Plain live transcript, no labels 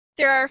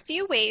There are a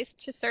few ways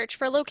to search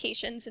for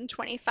locations in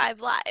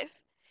 25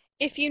 Live.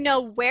 If you know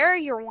where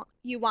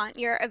you want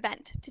your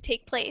event to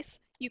take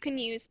place, you can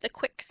use the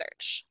quick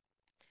search.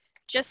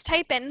 Just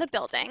type in the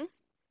building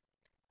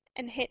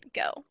and hit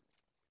go.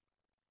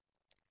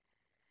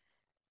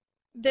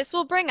 This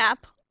will bring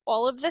up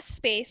all of the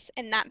space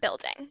in that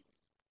building.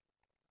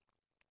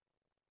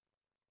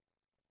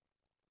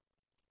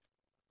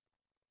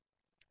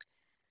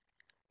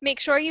 Make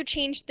sure you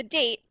change the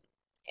date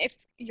if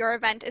your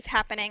event is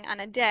happening on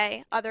a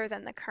day other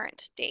than the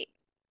current date.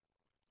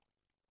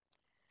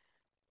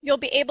 You'll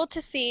be able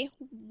to see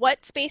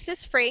what space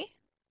is free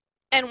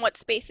and what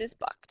space is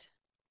booked.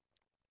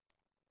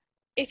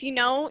 If you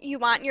know you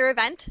want your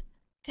event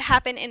to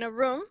happen in a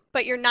room,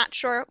 but you're not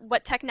sure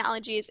what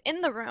technology is in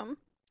the room,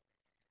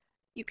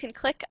 you can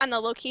click on the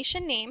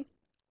location name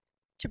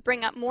to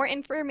bring up more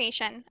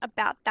information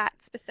about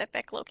that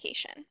specific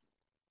location.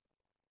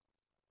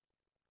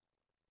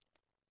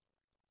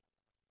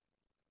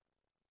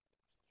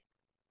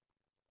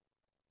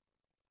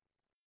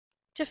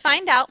 To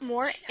find out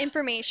more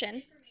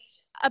information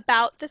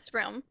about this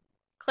room,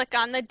 click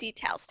on the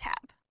Details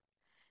tab.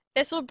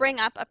 This will bring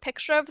up a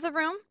picture of the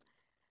room,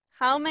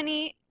 how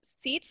many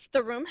seats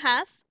the room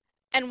has,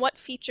 and what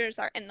features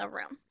are in the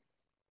room.